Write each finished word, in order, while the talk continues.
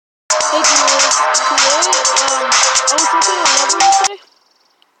I was looking at a level yesterday,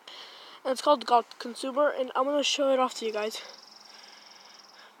 and it's called God Consumer, and I'm gonna show it off to you guys.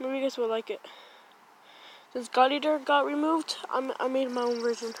 Maybe you guys will like it. Since God Eater got removed, I made my own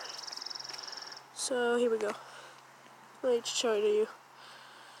version. So here we go. Let me show it to you.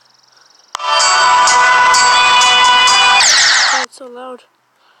 Oh, it's so loud.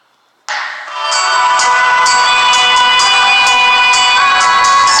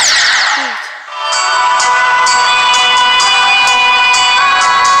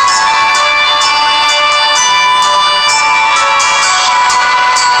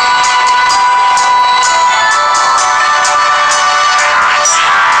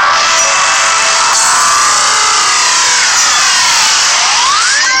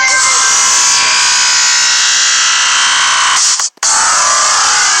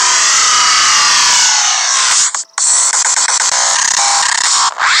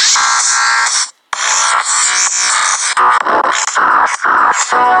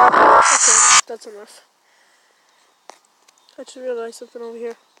 Okay, that's enough. I just realized something over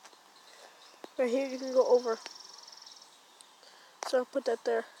here. Right here, you can go over. So I'll put that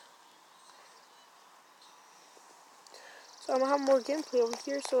there. So I'm gonna have more gameplay over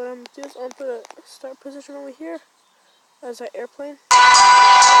here. So what I'm gonna do is I'm gonna put a start position over here as an airplane.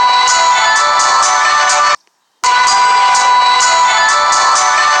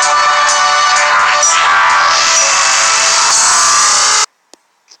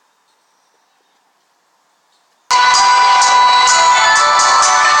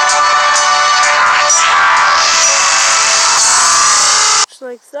 Just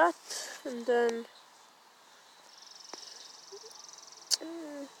like that, and then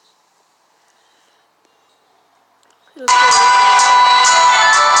just like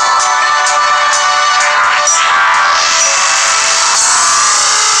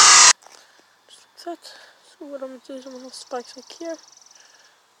that. So what I'm gonna do is I'm gonna have spikes like here.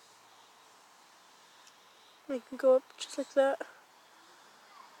 They can go up just like that.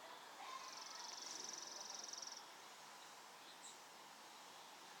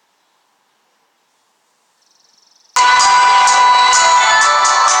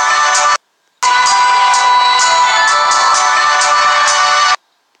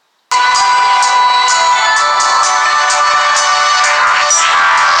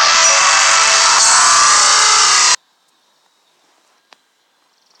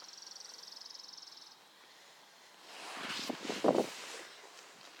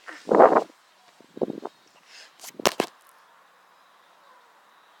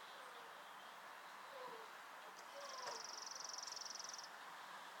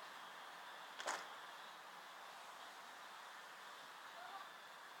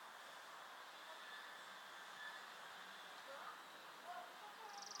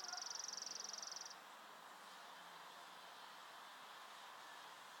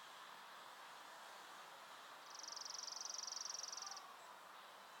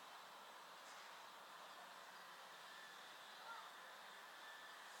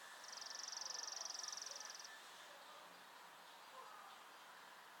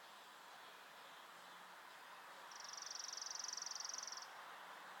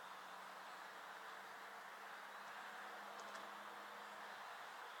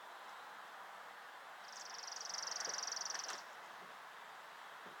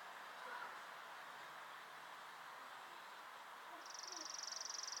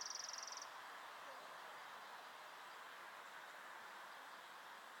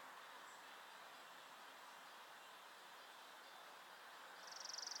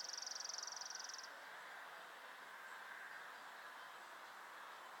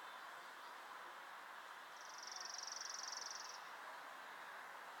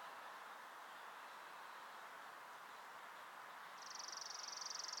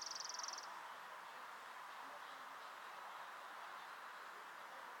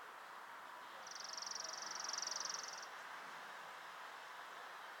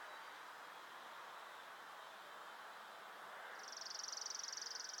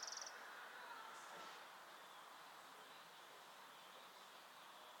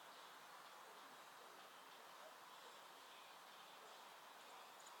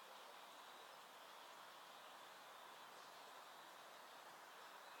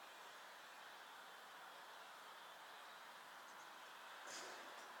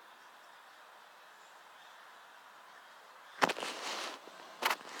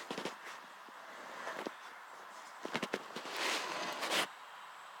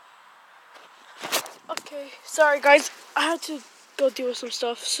 Okay, sorry guys, I had to go deal with some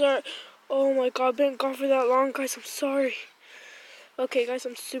stuff. Sorry. Oh my god, I've been gone for that long, guys. I'm sorry. Okay, guys,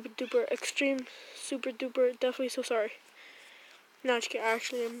 I'm super duper extreme, super duper, definitely so sorry. No, just kidding.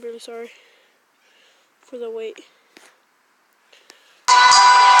 Actually, I'm really sorry for the wait.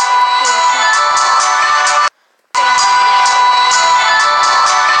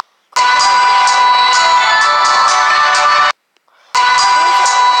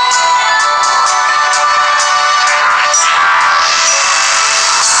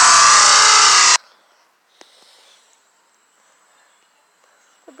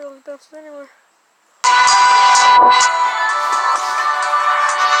 The building bounces anywhere.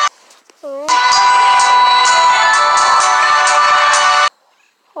 Oh.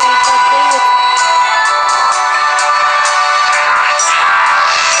 Oh, God, dang it.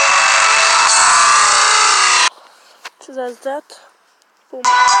 So that's that. Boom.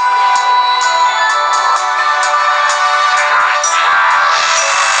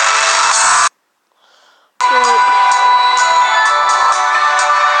 Wait.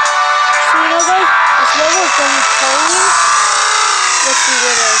 So you know, guys, this level is gonna be timing. Let's see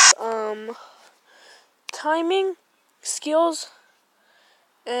what else. Timing, skills,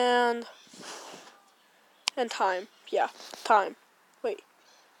 and time. Yeah, time. Wait.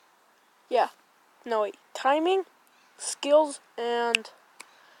 Yeah. No, wait. Timing, skills, and...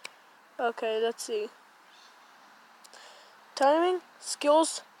 Okay, let's see. Timing,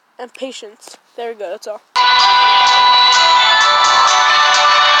 skills, and patience. There we go, that's all.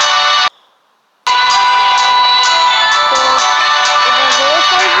 So, if I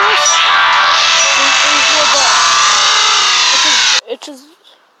verify this, it's just...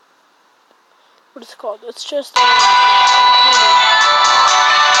 What is it called? It's just... timing.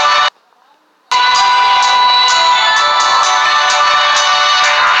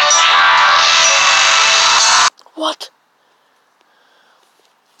 What?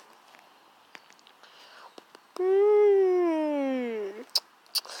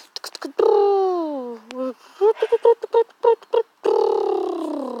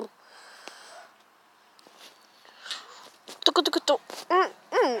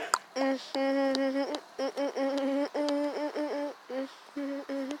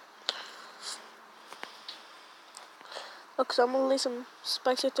 Okay, so I'm gonna lay some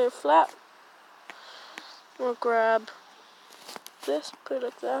spikes right there flat. I'm gonna grab this, put it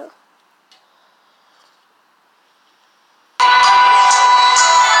like that.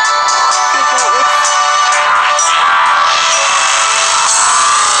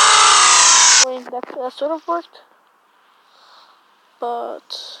 That sort of worked,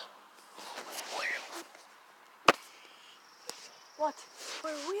 but what?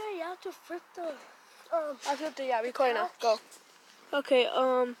 Were we allowed to flip the? I flipped it. Yeah, recording now. Go. Okay.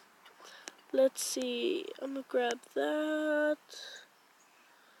 Let's see. I'm gonna grab that.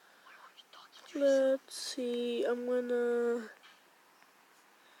 Let's see. I'm gonna.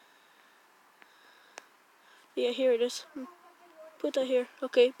 Yeah, here it is. Put that here.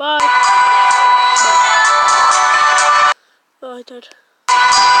 Okay. Bye. Oh, I died.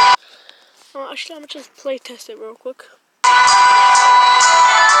 Oh, actually, I'm gonna just play test it real quick.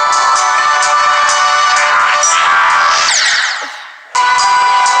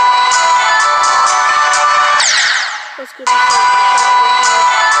 Let's give this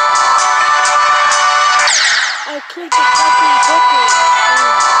I clicked the fucking button.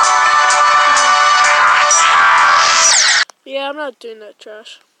 Yeah, I'm not doing that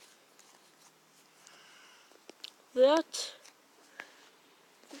trash. That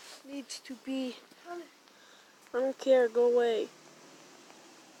needs to be. I don't care. Go away.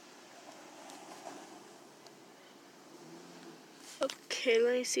 Okay,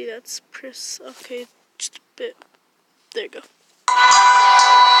 let me see. That's press. Okay, just a bit. There you go.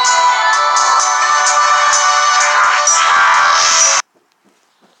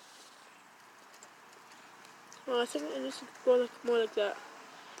 Oh, I think it needs to go like more like that.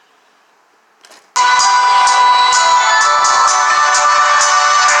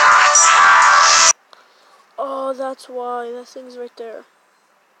 Oh, that's why. That thing's right there.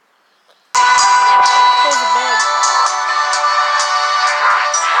 There's a bug.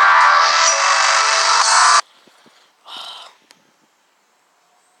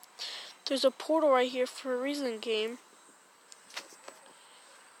 There's a portal right here for a reason, game.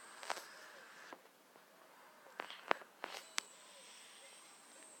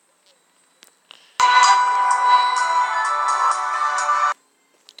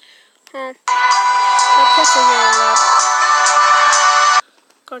 Huh. My pets are here in the lab.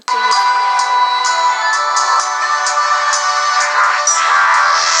 God damn it.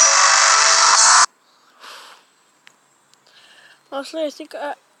 Honestly, I think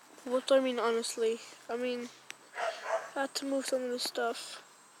what do I mean honestly? I mean, I had to move some of this stuff.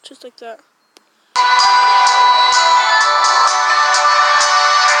 Just like that.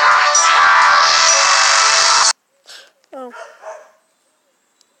 Oh.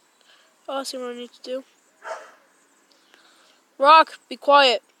 Oh, I see what I need to do. Rock, be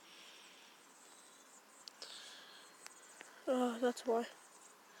quiet. Oh, that's why.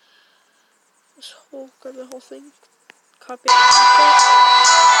 This whole, grab the whole thing. Copy it.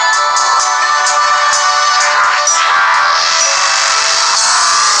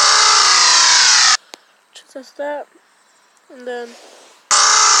 Just as that. And then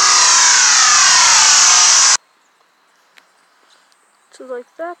just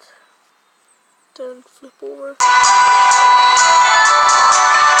like that. Then flip over.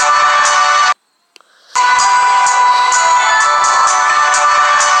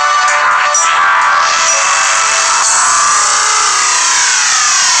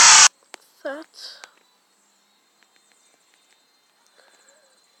 That.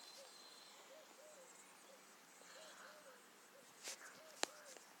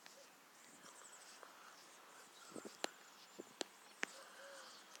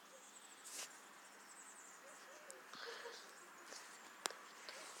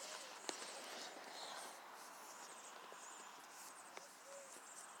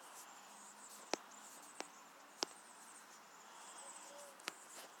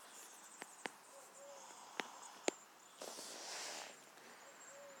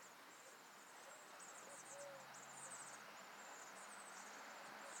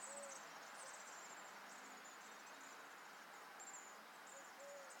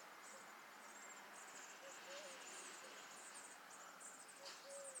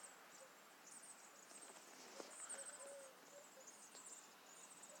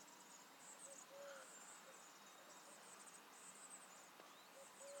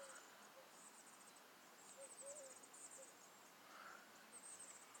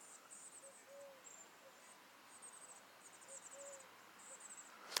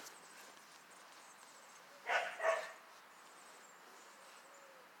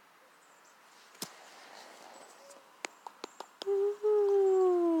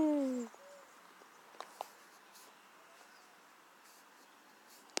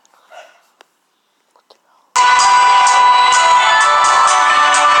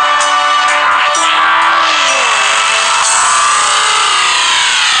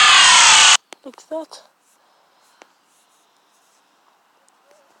 Like that.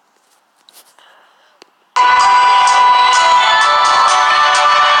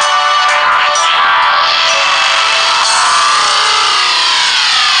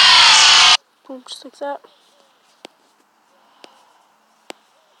 Boom, just like that.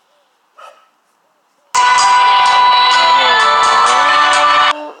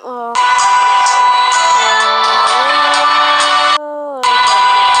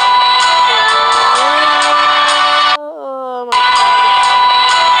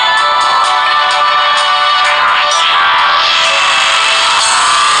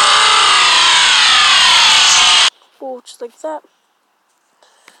 Just like that,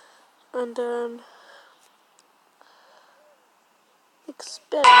 and then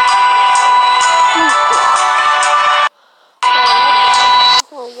expand.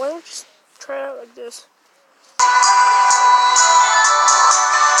 Oh, why don't you just try it out like this?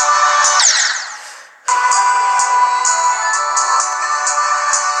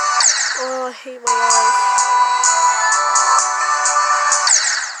 Oh, I hate my life.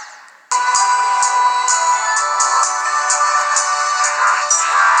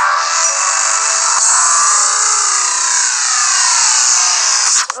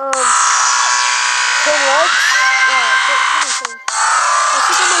 I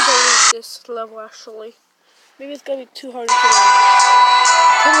think I might delete this level actually. Maybe it's gonna be too hard to do.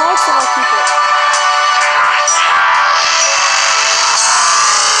 10 likes and I'll keep it.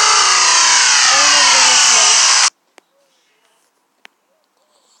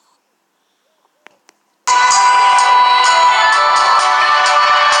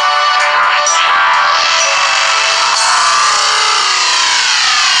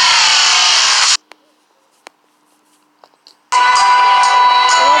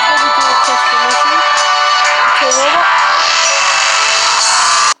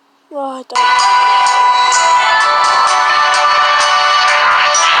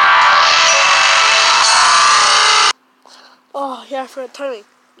 Oh, yeah, for timing.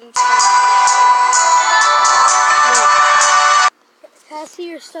 Can I see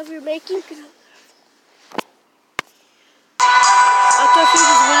your stuff you're making? After I finish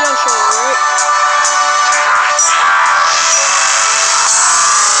this video, I'll show you, right?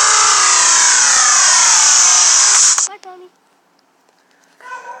 Bye,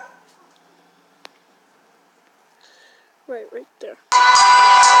 right there.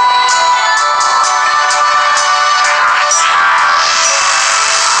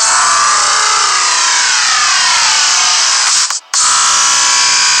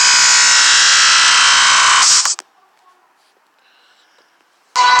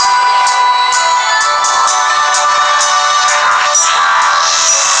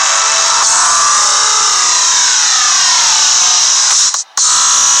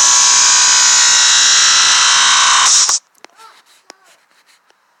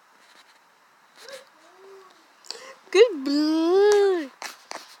 Good boy.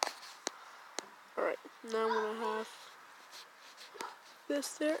 Alright, now I'm gonna have this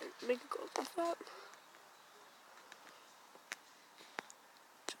there, make it go like that.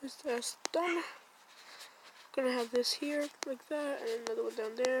 Just that's done. Gonna have this here like that, and another one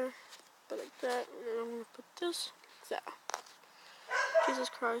down there, but like that, and then I'm gonna put this like that. Jesus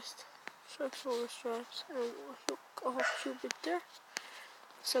Christ. Straps over straps, and I'll have shoe bit there.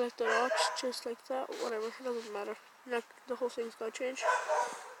 Select the watch just like that, whatever, it doesn't matter. Now the whole thing's gonna change.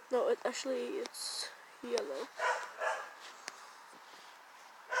 No, it's yellow.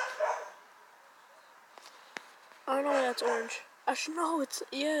 I don't know why that's orange. Actually, no,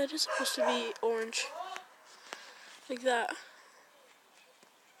 yeah, it is supposed to be orange. Like that.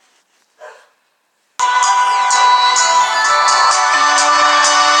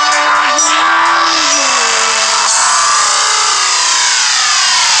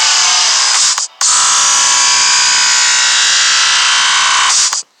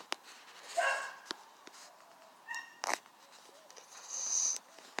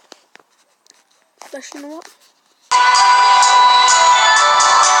 Actually, you know what?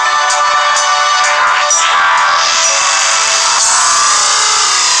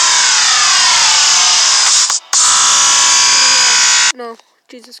 No,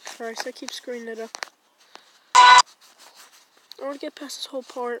 Jesus Christ, I keep screwing it up. I want to get past this whole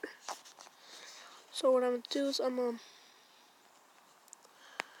part. So what I'm gonna do is I'm gonna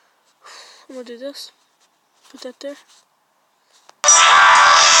do this. Put that there.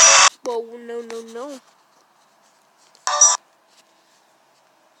 Whoa, no.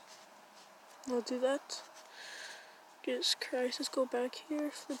 I'll do that. Jesus Christ, let's go back here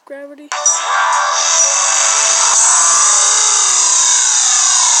for gravity.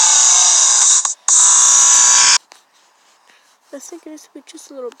 I think it needs to be just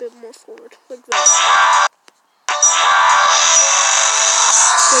a little bit more forward, like that.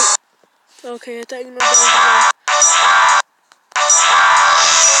 Wait. Okay, I thought you know that.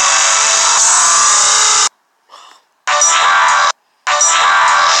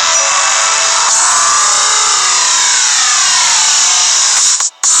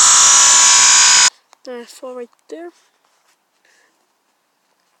 Then I fall right there.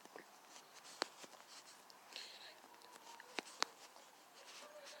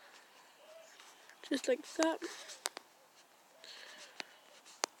 Just like that.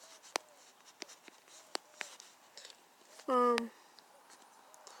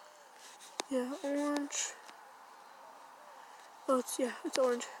 Yeah, orange. Oh, it's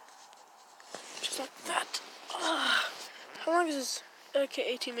orange. Just like that. How long is this? Okay,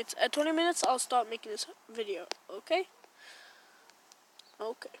 18 minutes. At 20 minutes, I'll stop making this video. Okay?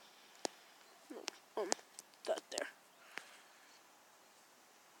 Okay. That there.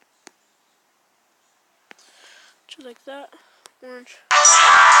 Just like that. Orange. Oh,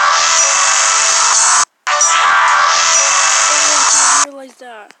 I didn't realize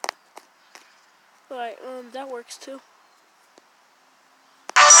that. Right, that works too.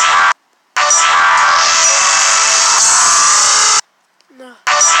 No.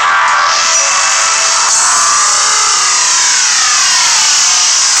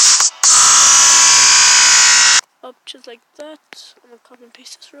 Up just like that. I'm gonna copy and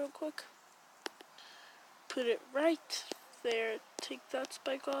paste this real quick. Put it right there. Take that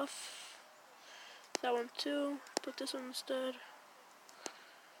spike off. That one too. Put this one instead.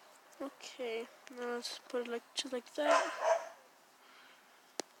 Okay. Now let's put it just like that.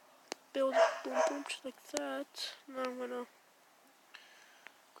 Build boom just like that. Now I'm gonna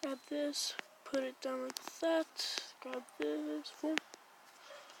grab this, put it down like that. Grab this, boom.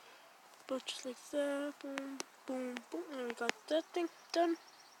 But just like that, boom. And we got that thing done.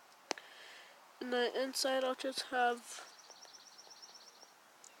 And the inside I'll just have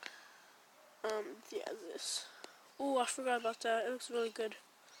this. Oh, I forgot about that. It looks really good.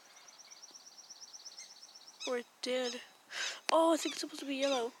 Or it did. Oh, I think it's supposed to be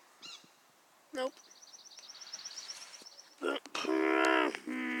yellow. Nope.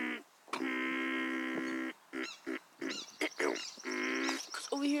 Because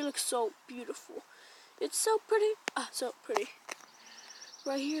over here looks so beautiful. It's so pretty. Ah, so pretty.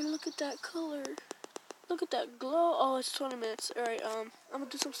 Right here, look at that color. Look at that glow. Oh, it's 20 minutes. Alright, I'm gonna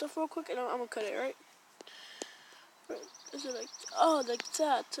do some stuff real quick and I'm gonna cut it, right? Right. Is it like, oh, like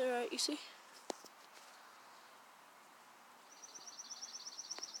that. Alright, you see?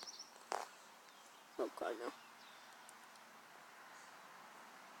 Oh god, no.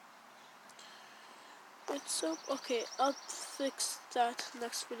 It's so, okay, I'll fix that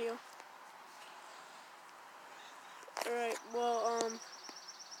next video. Alright, well,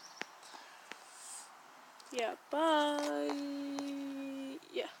 yeah, bye.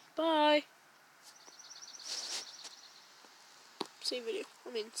 Yeah, bye. Save video.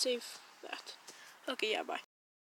 I mean, save that. Okay, yeah, bye.